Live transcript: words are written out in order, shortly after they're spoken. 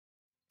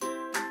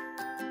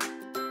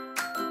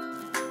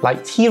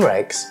Like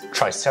T-Rex,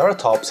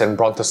 Triceratops and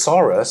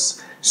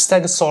Brontosaurus,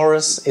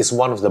 Stegosaurus is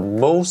one of the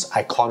most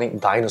iconic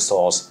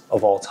dinosaurs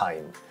of all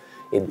time.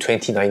 In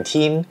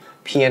 2019,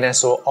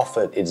 PNSO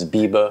offered its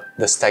Biber,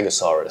 the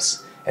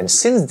Stegosaurus, and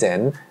since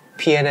then,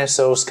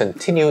 PNSO's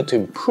continued to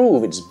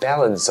improve its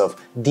balance of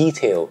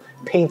detail,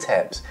 paint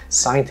apps,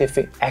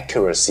 scientific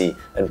accuracy,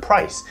 and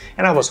price,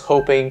 and I was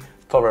hoping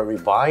for a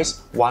revised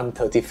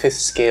 1/35th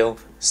scale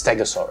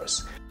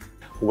Stegosaurus.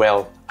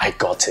 Well, I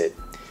got it.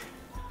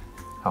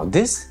 Now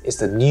this is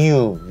the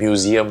new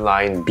museum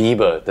line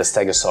Biber, the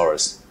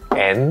Stegosaurus,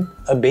 and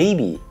a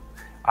baby.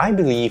 I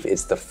believe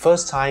it's the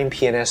first time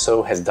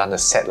PNSO has done a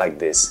set like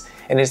this,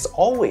 and it's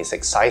always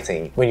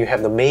exciting when you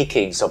have the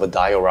makings of a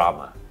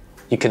diorama.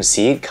 You can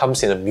see it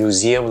comes in a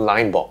museum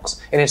line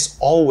box, and it's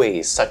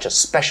always such a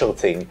special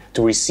thing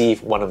to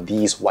receive one of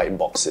these white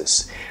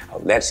boxes. Now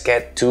let's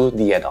get to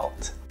the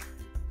adult.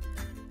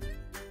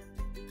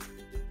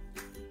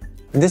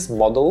 This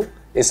model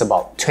is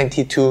about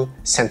 22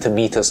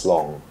 centimeters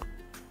long.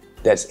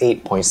 That's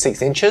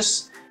 8.6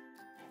 inches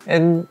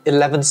and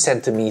 11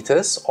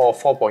 centimeters or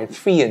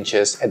 4.3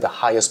 inches at the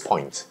highest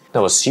point.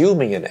 Now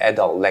assuming an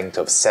adult length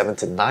of 7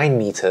 to 9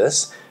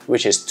 meters,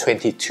 which is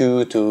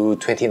 22 to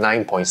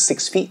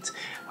 29.6 feet,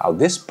 now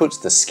this puts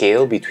the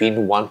scale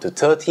between 1 to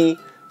 30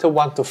 to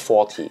 1 to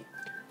 40.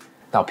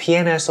 Now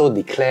PNSO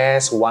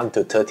declares 1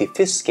 to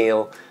 35th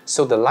scale,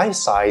 so the life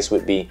size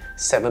would be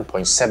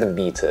 7.7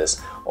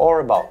 meters or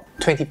about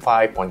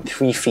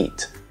 25.3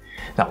 feet.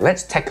 Now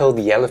let's tackle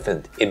the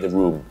elephant in the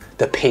room,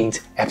 the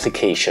paint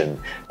application.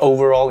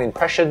 Overall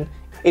impression,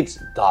 it's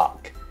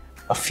dark.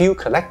 A few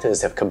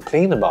collectors have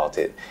complained about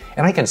it,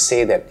 and I can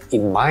say that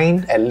in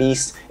mine at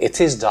least, it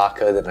is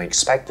darker than I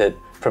expected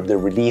from the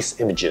release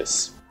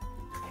images.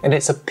 And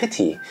it's a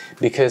pity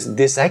because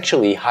this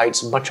actually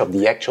hides much of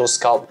the actual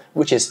sculpt,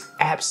 which is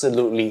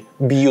absolutely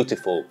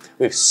beautiful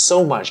with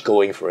so much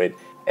going for it,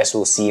 as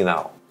we'll see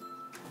now.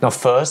 Now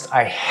first,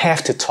 I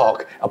have to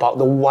talk about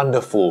the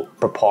wonderful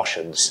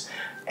proportions.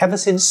 Ever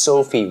since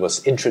Sophie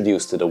was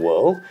introduced to the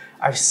world,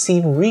 I've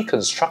seen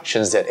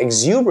reconstructions that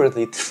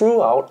exuberantly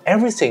threw out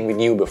everything we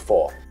knew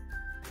before.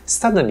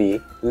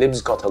 Suddenly,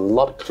 limbs got a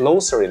lot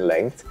closer in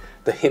length,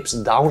 the hips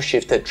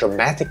downshifted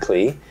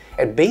dramatically,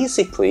 and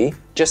basically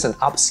just an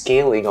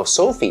upscaling of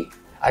Sophie.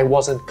 I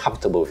wasn't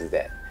comfortable with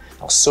that.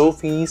 Now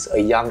Sophie's a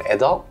young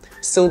adult,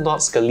 still not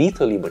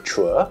skeletally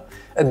mature,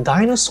 and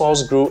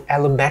dinosaurs grew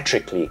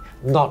allometrically,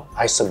 not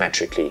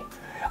isometrically.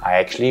 I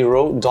actually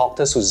wrote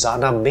Dr.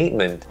 Susanna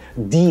Maidment,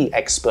 the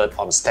expert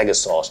on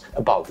stegosaurs,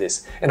 about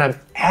this, and I'm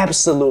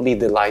absolutely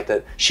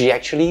delighted she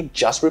actually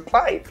just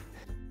replied.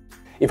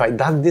 If I'd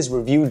done this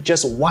review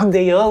just one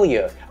day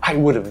earlier, I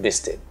would have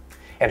missed it.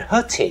 And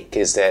her take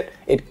is that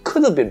it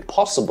could have been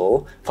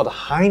possible for the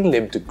hind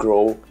limb to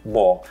grow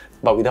more,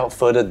 but without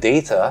further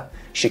data,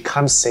 she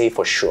can't say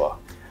for sure.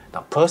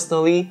 Now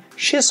personally,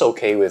 she's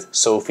okay with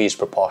Sophie's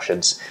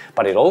proportions,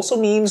 but it also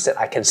means that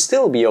I can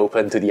still be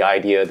open to the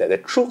idea that the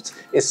truth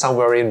is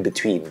somewhere in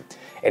between.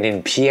 And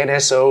in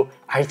PNSO,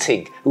 I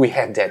think we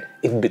have that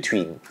in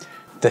between.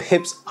 The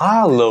hips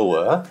are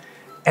lower,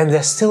 and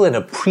there's still an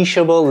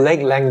appreciable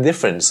leg length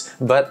difference,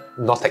 but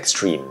not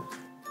extreme.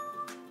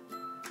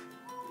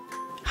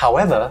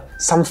 However,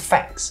 some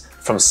facts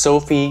from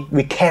Sophie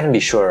we can be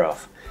sure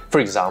of. For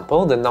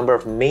example, the number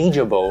of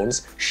major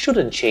bones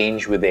shouldn't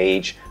change with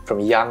age from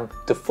young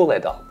to full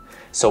adult.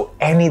 So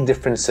any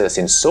differences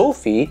in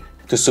Sophie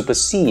to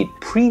supersede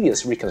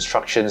previous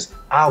reconstructions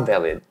are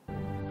valid.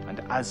 And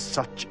as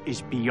such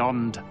is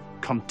beyond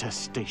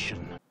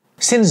contestation.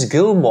 Since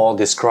Gilmore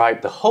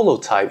described the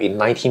holotype in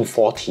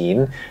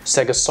 1914,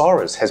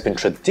 Stegosaurus has been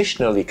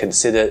traditionally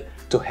considered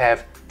to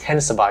have 10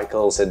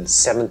 cervicals and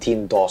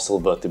 17 dorsal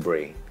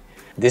vertebrae.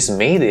 This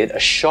made it a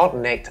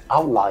short-necked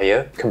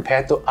outlier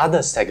compared to other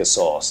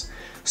stegosaurs.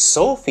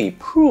 Sophie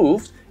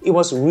proved it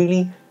was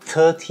really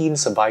 13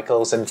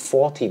 cervicals and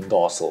 14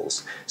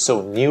 dorsals,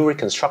 so new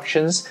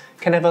reconstructions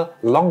can have a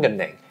longer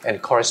neck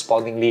and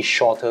correspondingly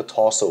shorter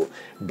torso,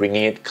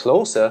 bringing it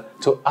closer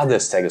to other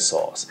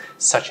stegosaurs,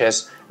 such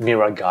as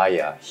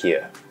Miragaia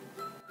here.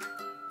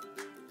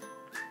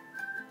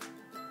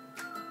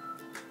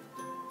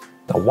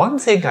 Now, one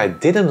thing I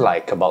didn't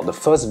like about the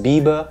first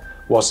Biber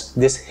was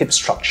this hip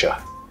structure.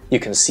 You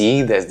can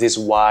see there's this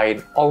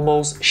wide,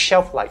 almost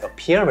shelf-like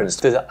appearance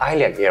to the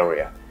iliac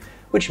area,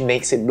 which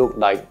makes it look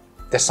like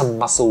there's some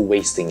muscle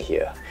wasting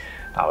here.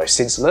 Now I've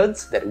since learned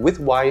that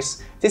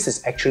width-wise, this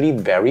is actually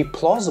very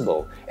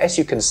plausible, as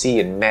you can see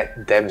in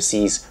Matt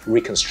Dempsey's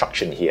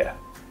reconstruction here.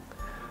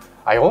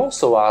 I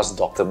also asked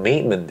Dr.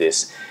 Maidment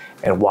this,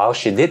 and while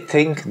she did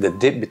think the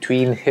dip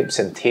between hips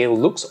and tail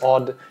looks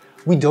odd,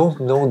 we don't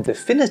know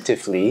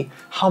definitively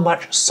how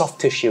much soft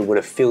tissue would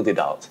have filled it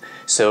out.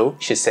 So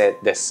she said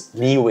there's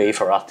leeway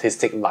for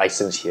artistic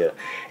license here,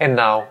 and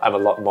now I'm a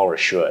lot more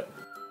assured.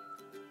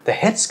 The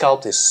head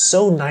sculpt is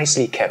so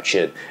nicely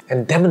captured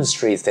and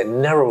demonstrates that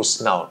narrow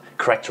snout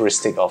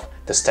characteristic of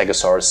the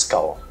Stegosaurus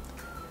skull.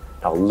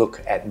 Now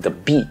look at the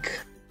beak.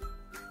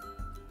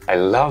 I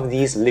love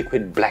these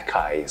liquid black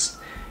eyes.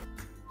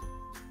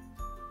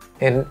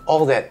 And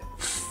all that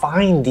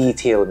fine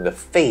detail in the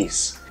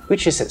face,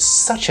 which is at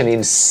such an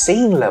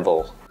insane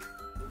level.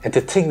 And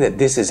to think that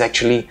this is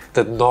actually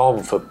the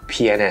norm for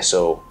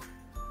PNSO.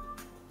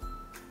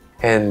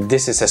 And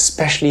this is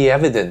especially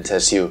evident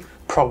as you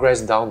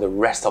progress down the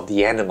rest of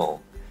the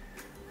animal.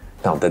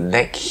 Now the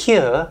neck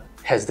here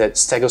has that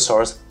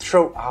Stegosaurus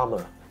throat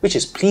armor, which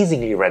is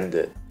pleasingly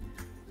rendered.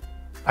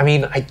 I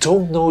mean, I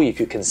don't know if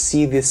you can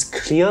see this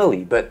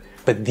clearly, but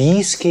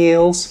these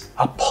scales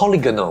are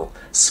polygonal,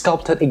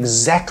 sculpted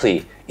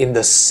exactly in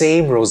the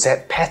same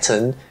rosette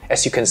pattern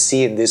as you can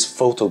see in this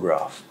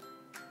photograph.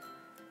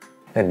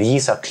 And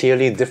these are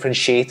clearly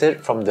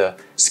differentiated from the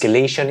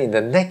scalation in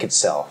the neck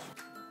itself,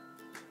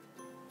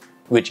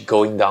 which,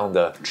 going down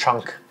the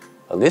trunk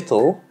a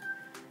little,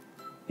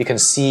 you can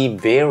see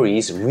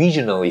varies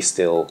regionally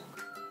still.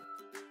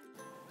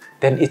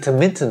 Then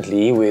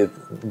intermittently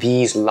with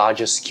these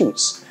larger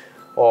scutes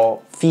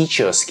or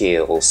feature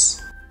scales.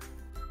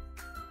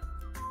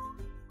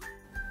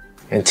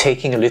 And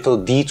taking a little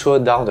detour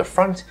down the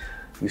front,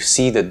 you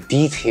see the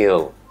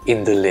detail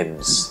in the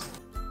limbs.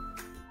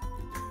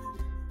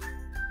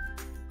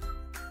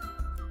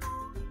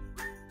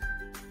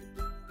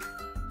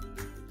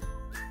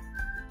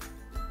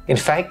 In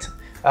fact,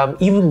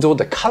 even though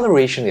the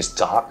coloration is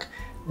dark,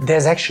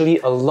 there's actually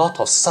a lot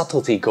of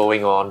subtlety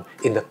going on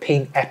in the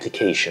paint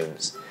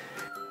applications.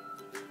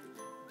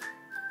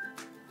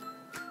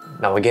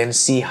 Now again,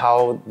 see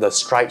how the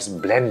stripes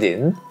blend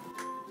in.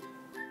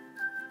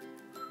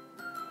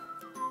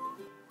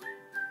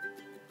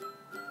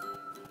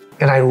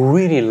 And I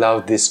really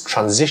love this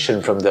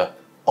transition from the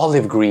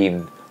olive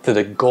green to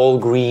the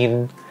gold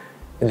green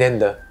and then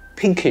the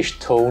pinkish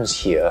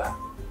tones here.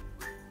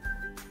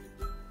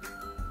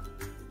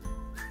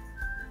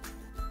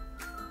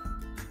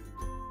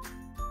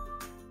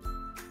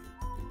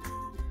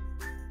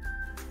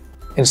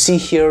 And see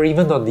here,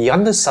 even on the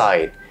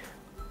underside,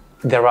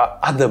 there are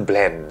other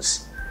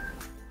blends.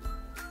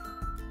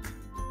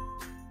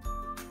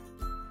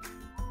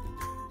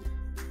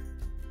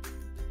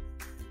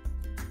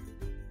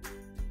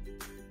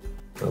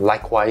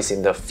 Likewise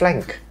in the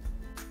flank.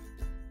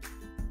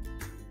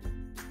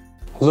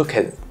 Look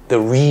at the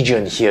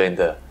region here in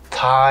the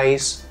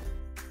thighs,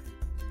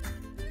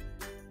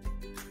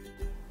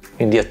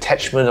 in the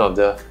attachment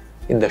of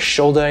in the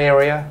shoulder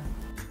area.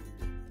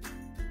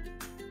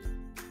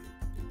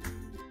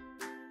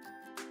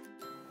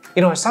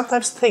 You know, I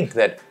sometimes think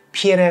that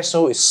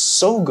PNSO is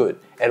so good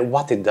at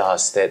what it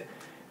does that,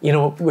 you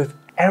know, with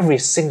every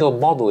single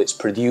model it's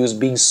produced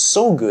being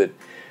so good,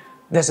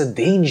 there's a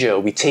danger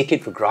we take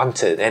it for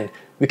granted and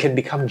we can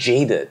become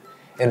jaded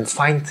and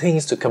find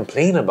things to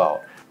complain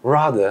about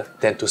rather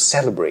than to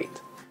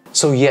celebrate.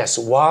 So yes,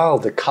 while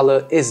the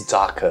color is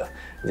darker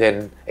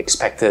than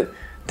expected,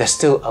 there's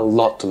still a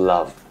lot to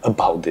love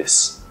about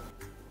this.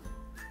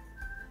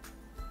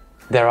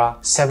 There are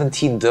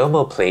 17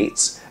 dermal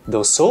plates,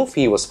 though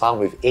Sophie was found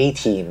with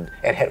 18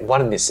 and had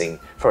one missing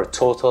for a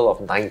total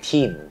of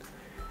 19.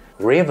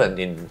 Raven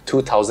in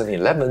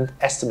 2011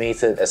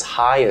 estimated as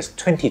high as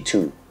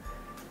 22.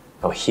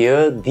 Now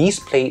here, these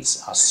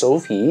plates are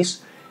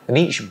Sophie's, and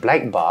each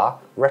black bar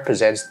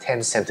represents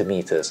 10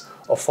 centimeters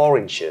or 4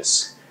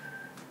 inches.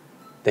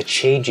 The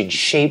change in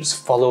shapes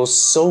follows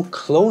so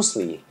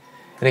closely,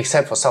 and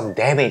except for some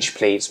damaged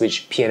plates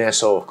which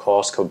PNSO of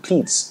course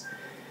completes.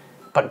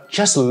 But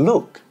just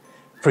look,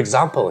 for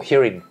example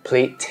here in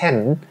plate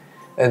 10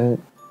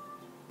 and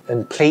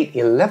plate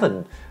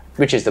 11,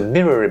 which is the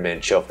mirror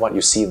image of what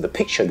you see in the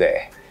picture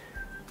there.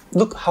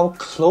 Look how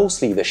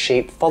closely the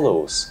shape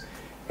follows.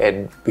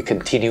 And we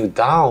continue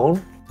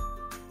down.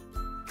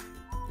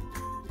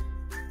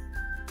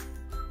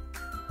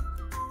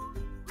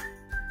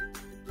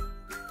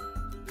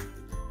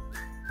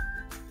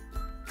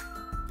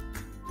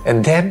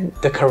 And then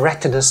the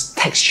keratinous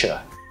texture.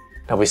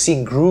 Now we're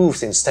seeing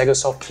grooves in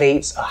Stegosaur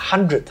plates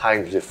 100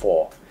 times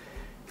before,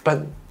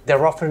 but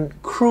they're often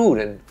crude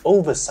and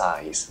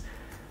oversized.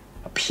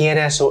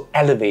 PNSO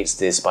elevates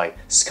this by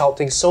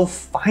sculpting so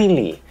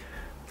finely.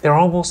 They're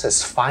almost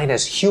as fine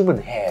as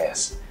human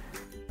hairs.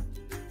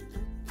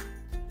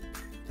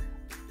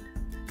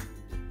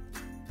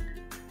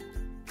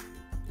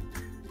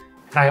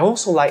 And I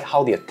also like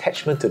how the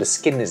attachment to the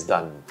skin is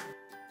done.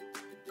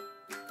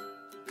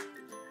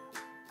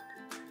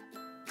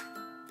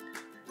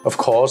 Of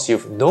course,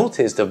 you've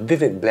noticed the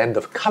vivid blend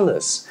of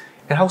colours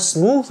and how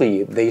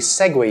smoothly they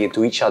segue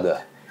into each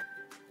other.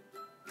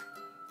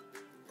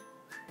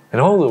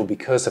 And although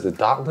because of the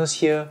darkness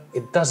here,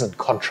 it doesn't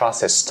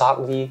contrast as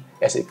starkly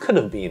as it could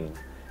have been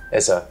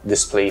as a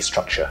display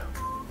structure.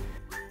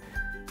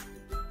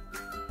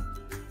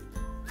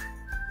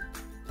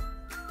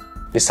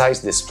 Besides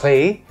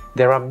display,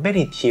 there are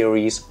many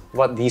theories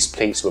what these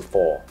plates were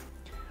for,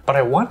 but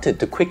I wanted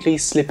to quickly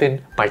slip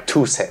in my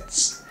 2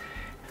 cents.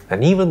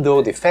 And even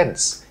though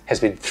defense has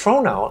been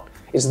thrown out,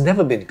 it's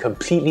never been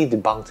completely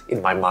debunked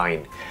in my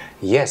mind.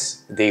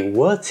 Yes, they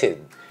were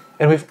tin,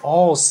 and we've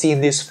all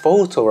seen this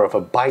photo of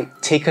a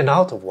bite taken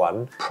out of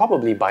one,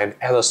 probably by an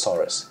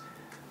Allosaurus.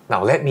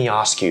 Now let me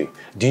ask you,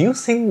 do you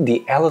think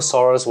the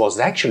Allosaurus was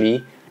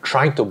actually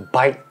trying to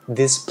bite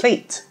this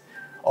plate?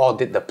 Or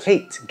did the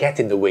plate get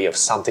in the way of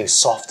something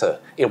softer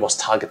it was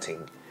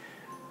targeting?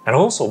 And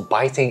also,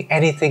 biting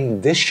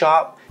anything this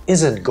sharp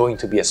isn't going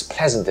to be as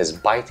pleasant as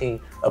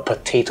biting a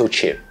potato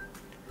chip.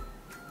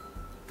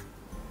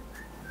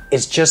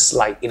 It's just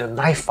like in a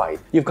knife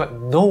fight, you've got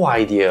no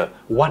idea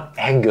what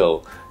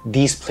angle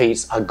these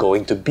plates are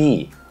going to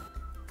be.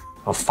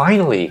 Now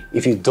finally,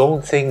 if you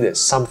don't think that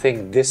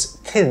something this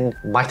thin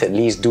might at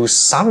least do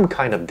some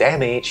kind of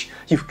damage,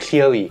 you've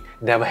clearly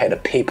never had a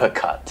paper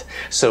cut,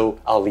 so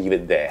I'll leave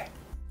it there.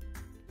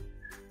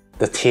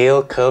 The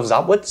tail curves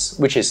upwards,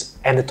 which is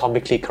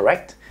anatomically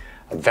correct.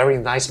 A very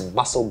nice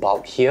muscle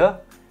bulk here.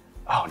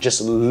 Oh,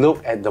 just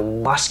look at the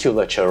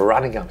musculature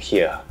running up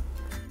here.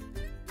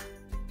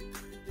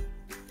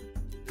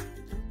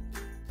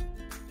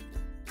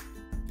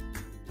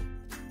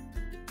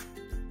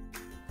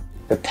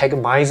 The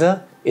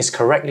tegomizer is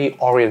correctly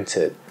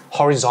oriented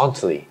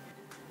horizontally,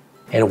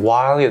 and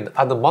while in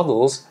other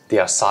models they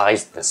are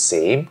sized the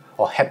same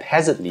or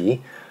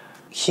haphazardly,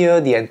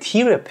 here the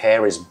anterior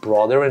pair is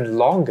broader and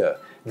longer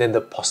than the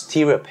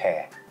posterior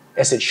pair,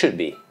 as it should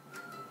be.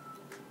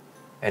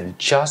 And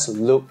just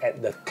look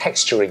at the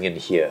texturing in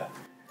here.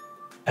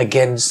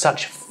 Again,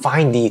 such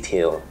fine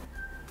detail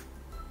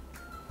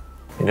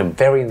and a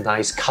very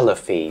nice color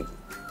fade.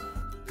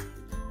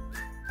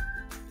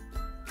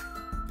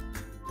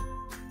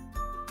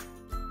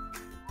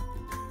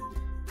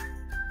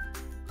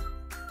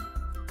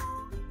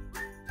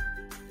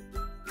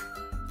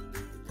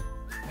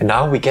 And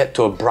now we get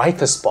to a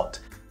brighter spot,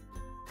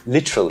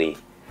 literally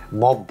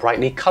more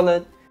brightly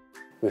colored,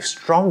 with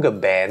stronger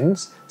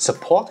bands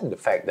supporting the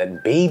fact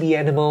that baby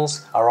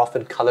animals are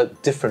often colored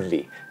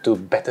differently to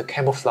better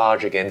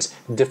camouflage against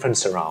different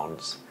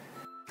surrounds.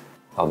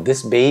 Now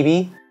this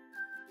baby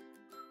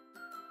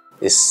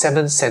is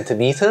 7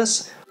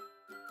 centimeters,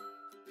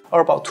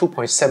 or about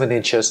 2.7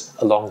 inches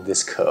along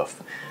this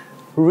curve.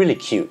 Really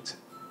cute.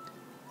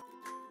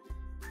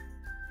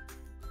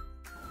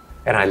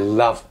 And I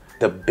love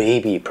the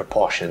baby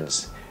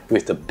proportions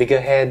with the bigger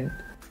head.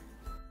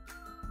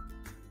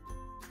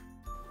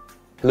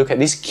 Look at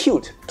these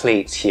cute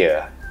plates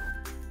here.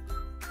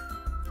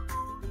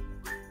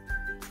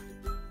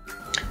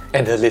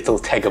 And the little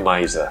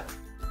tegomizer.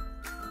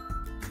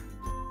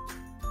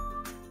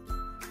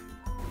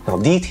 Now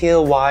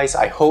detail-wise,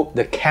 I hope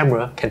the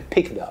camera can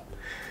pick it up.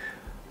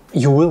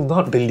 You will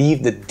not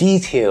believe the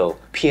detail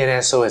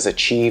PNSO has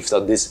achieved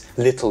on this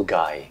little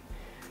guy.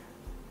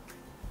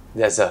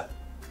 There's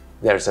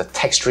a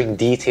texturing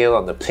detail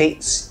on the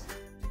plates.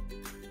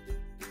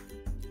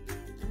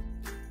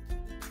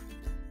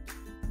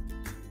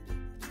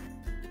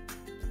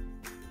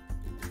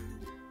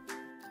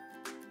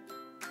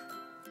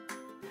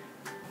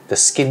 The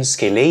skin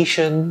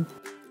scalation.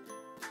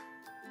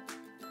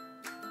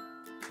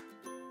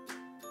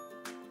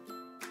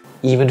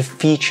 Even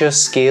feature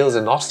scales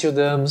and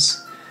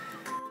osteoderms.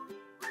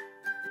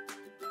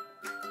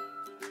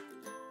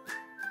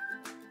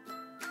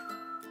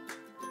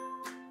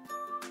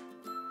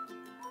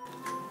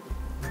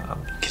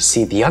 You can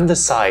see the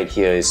underside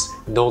here is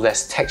no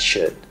less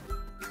textured.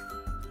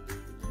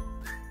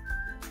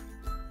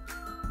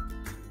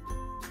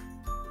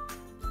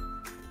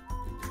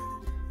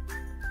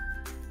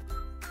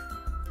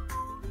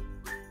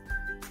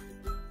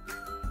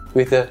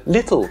 With a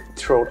little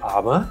throat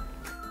armor.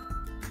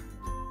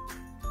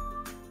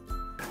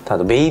 Now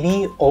the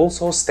baby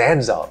also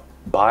stands out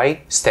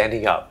by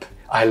standing up.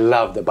 I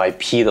love the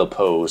bipedal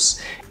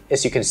pose.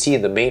 As you can see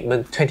in the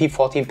Maidman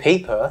 2014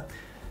 paper,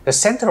 the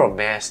center of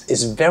mass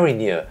is very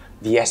near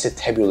the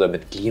acetabulum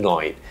and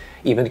glenoid,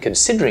 even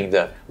considering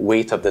the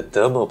weight of the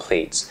dermal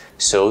plates,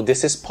 so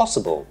this is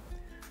possible.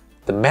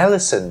 The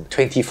Mallison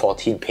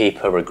 2014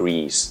 paper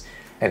agrees,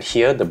 and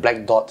here the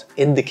black dot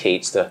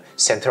indicates the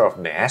center of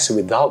mass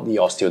without the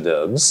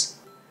osteoderms.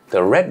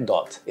 The red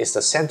dot is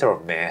the center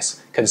of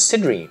mass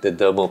considering the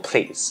dermal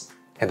plates,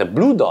 and the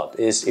blue dot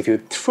is if you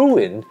threw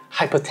in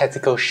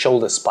hypothetical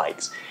shoulder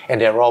spikes, and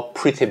they're all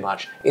pretty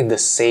much in the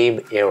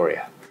same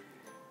area.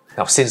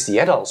 Now, since the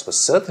adults were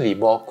certainly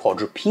more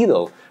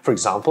quadrupedal, for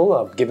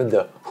example, given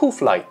the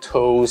hoof-like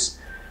toes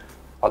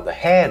on the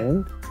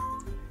hand,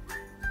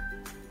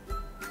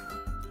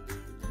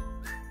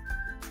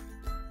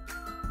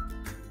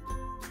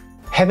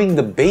 having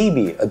the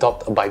baby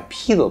adopt a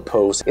bipedal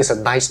pose is a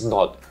nice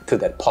nod to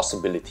that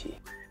possibility.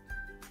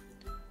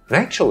 And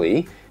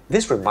actually,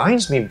 this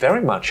reminds me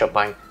very much of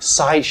my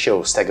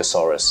sideshow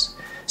Stegosaurus,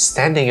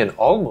 standing in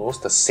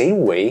almost the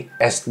same way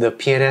as the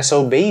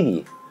PNSO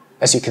baby.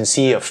 As you can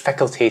see, a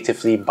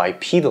facultatively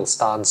bipedal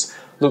stance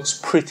looks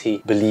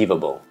pretty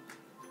believable.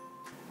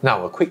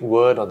 Now, a quick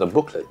word on the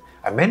booklet.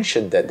 I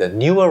mentioned that the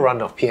newer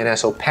run of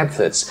PNSO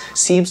pamphlets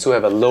seems to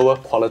have a lower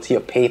quality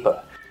of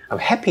paper. I'm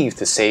happy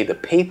to say the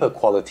paper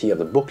quality of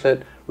the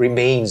booklet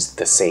remains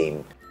the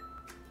same.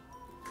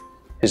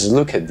 Just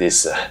look at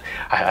this.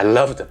 I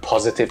love the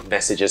positive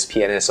messages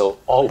PNSO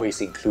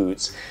always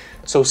includes,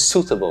 so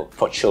suitable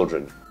for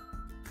children.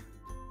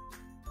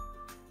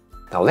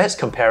 Now let's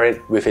compare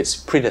it with its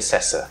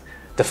predecessor,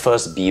 the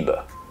first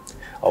Biber.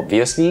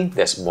 Obviously,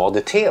 there's more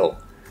detail.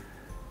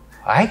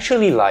 I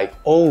actually like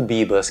all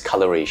Biber's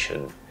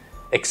coloration,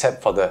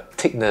 except for the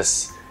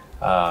thickness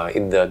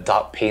in the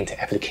dark paint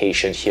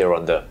application here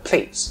on the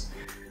plates.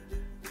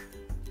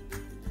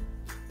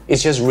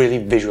 It's just really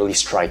visually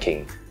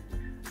striking.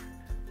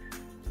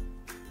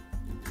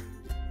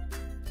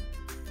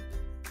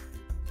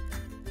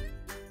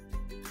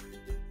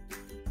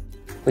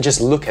 But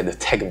just look at the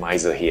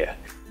Tegomizer here.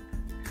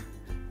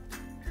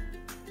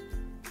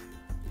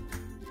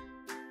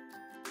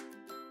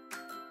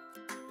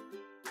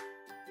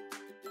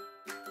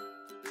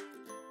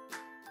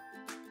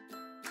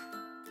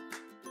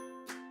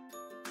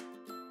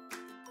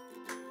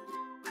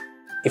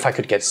 If I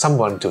could get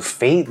someone to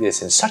fade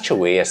this in such a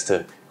way as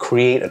to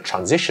create a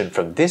transition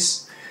from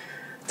this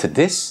to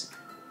this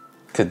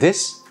to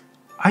this,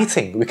 I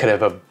think we could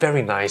have a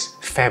very nice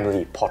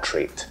family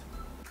portrait.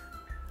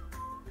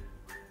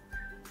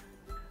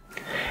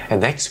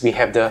 And next we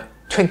have the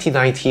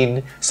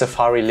 2019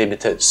 Safari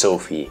Limited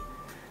Sophie.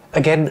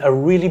 Again, a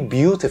really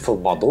beautiful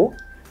model,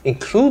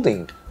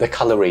 including the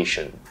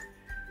coloration.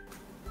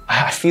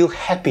 I feel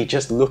happy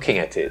just looking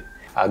at it.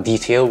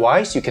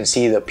 Detail-wise, you can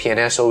see the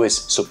PNSO is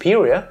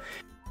superior,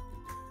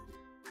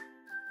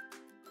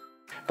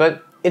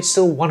 but it's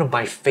still one of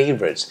my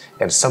favorites,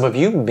 and some of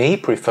you may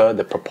prefer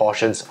the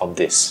proportions of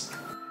this.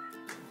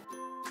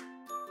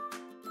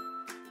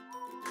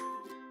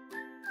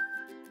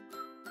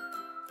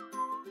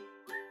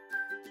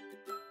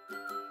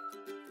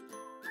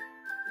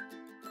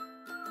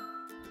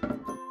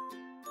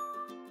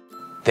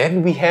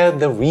 Then we have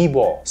the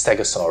reborn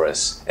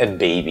Stegosaurus and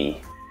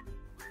baby.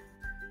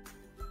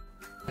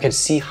 You can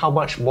see how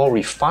much more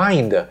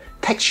refined the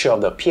texture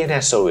of the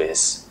PNSO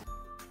is.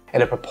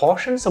 And the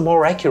proportions are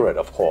more accurate,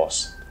 of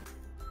course.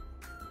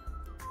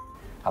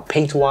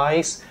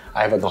 Paint-wise,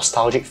 I have a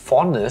nostalgic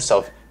fondness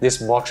of this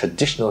more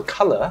traditional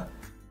color.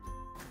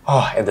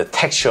 Oh, and the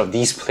texture of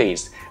these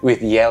plates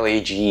with the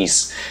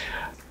LAGs.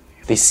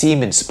 They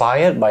seem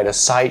inspired by the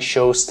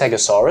sideshow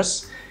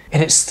Stegosaurus,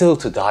 and it's still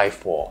to die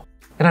for.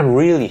 And I'm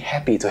really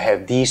happy to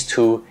have these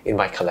two in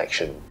my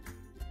collection.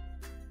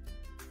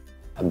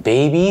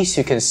 Babies,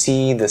 you can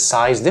see the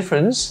size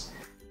difference.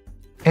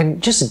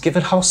 And just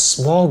given how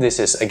small this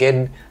is,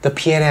 again, the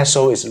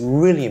PNSO is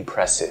really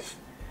impressive.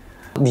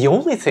 The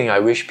only thing I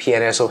wish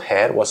PNSO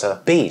had was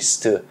a base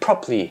to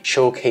properly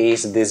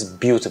showcase this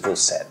beautiful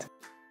set.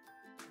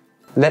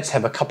 Let's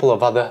have a couple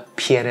of other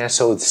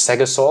PNSO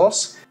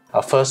Stegosaurs.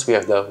 First, we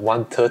have the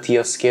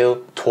 1/30th scale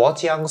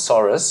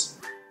Tuojiangsaurus.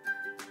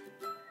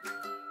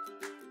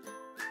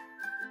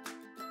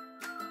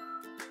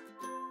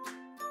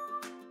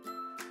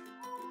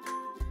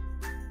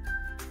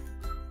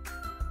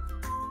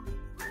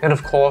 And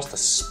of course, the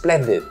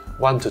splendid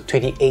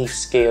 1/28th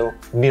scale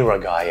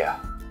Miragaya.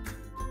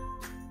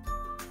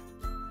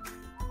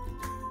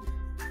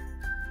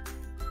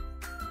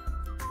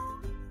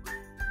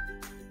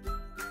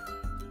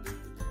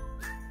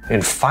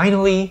 And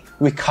finally,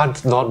 we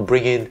can't not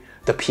bring in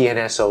the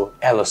PNSO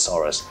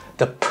Allosaurus,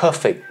 the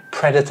perfect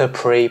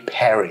predator-prey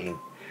pairing.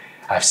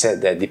 I've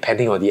said that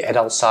depending on the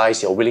adult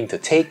size you're willing to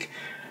take,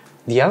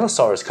 the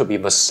Allosaurus could be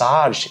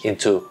massaged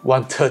into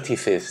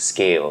 1/35th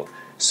scale,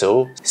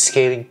 so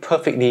scaling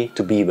perfectly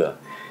to Biber.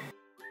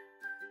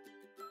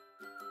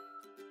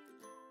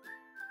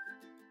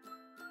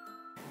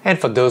 And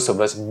for those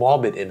of us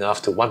morbid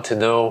enough to want to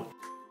know,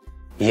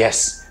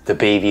 yes, the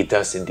baby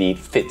does indeed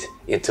fit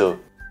into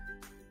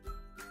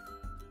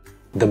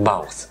the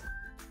mouth.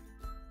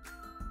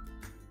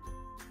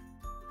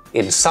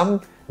 In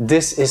sum,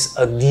 this is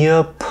a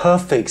near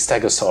perfect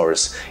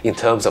Stegosaurus in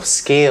terms of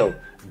scale,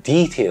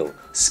 detail,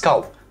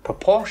 sculpt,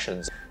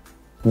 proportions.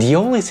 The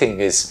only thing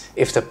is,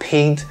 if the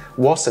paint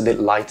was a bit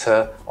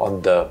lighter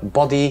on the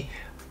body,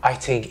 I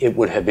think it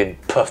would have been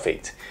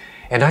perfect.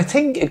 And I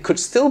think it could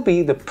still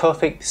be the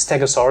perfect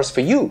Stegosaurus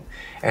for you.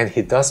 And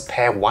he does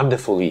pair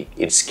wonderfully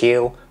in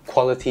scale,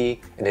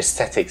 quality, and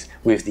aesthetics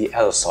with the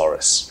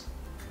Allosaurus.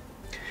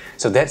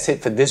 So that's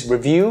it for this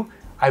review.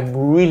 I'm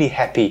really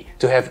happy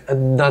to have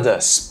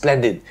another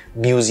splendid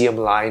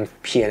museum-line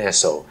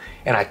PNSO,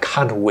 and I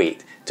can't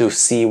wait to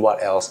see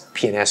what else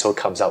PNSO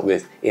comes out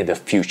with in the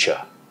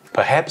future.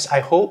 Perhaps, I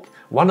hope,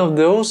 one of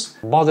those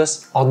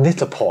modest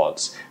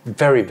ornithopods,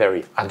 very,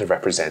 very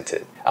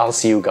underrepresented. I'll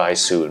see you guys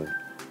soon.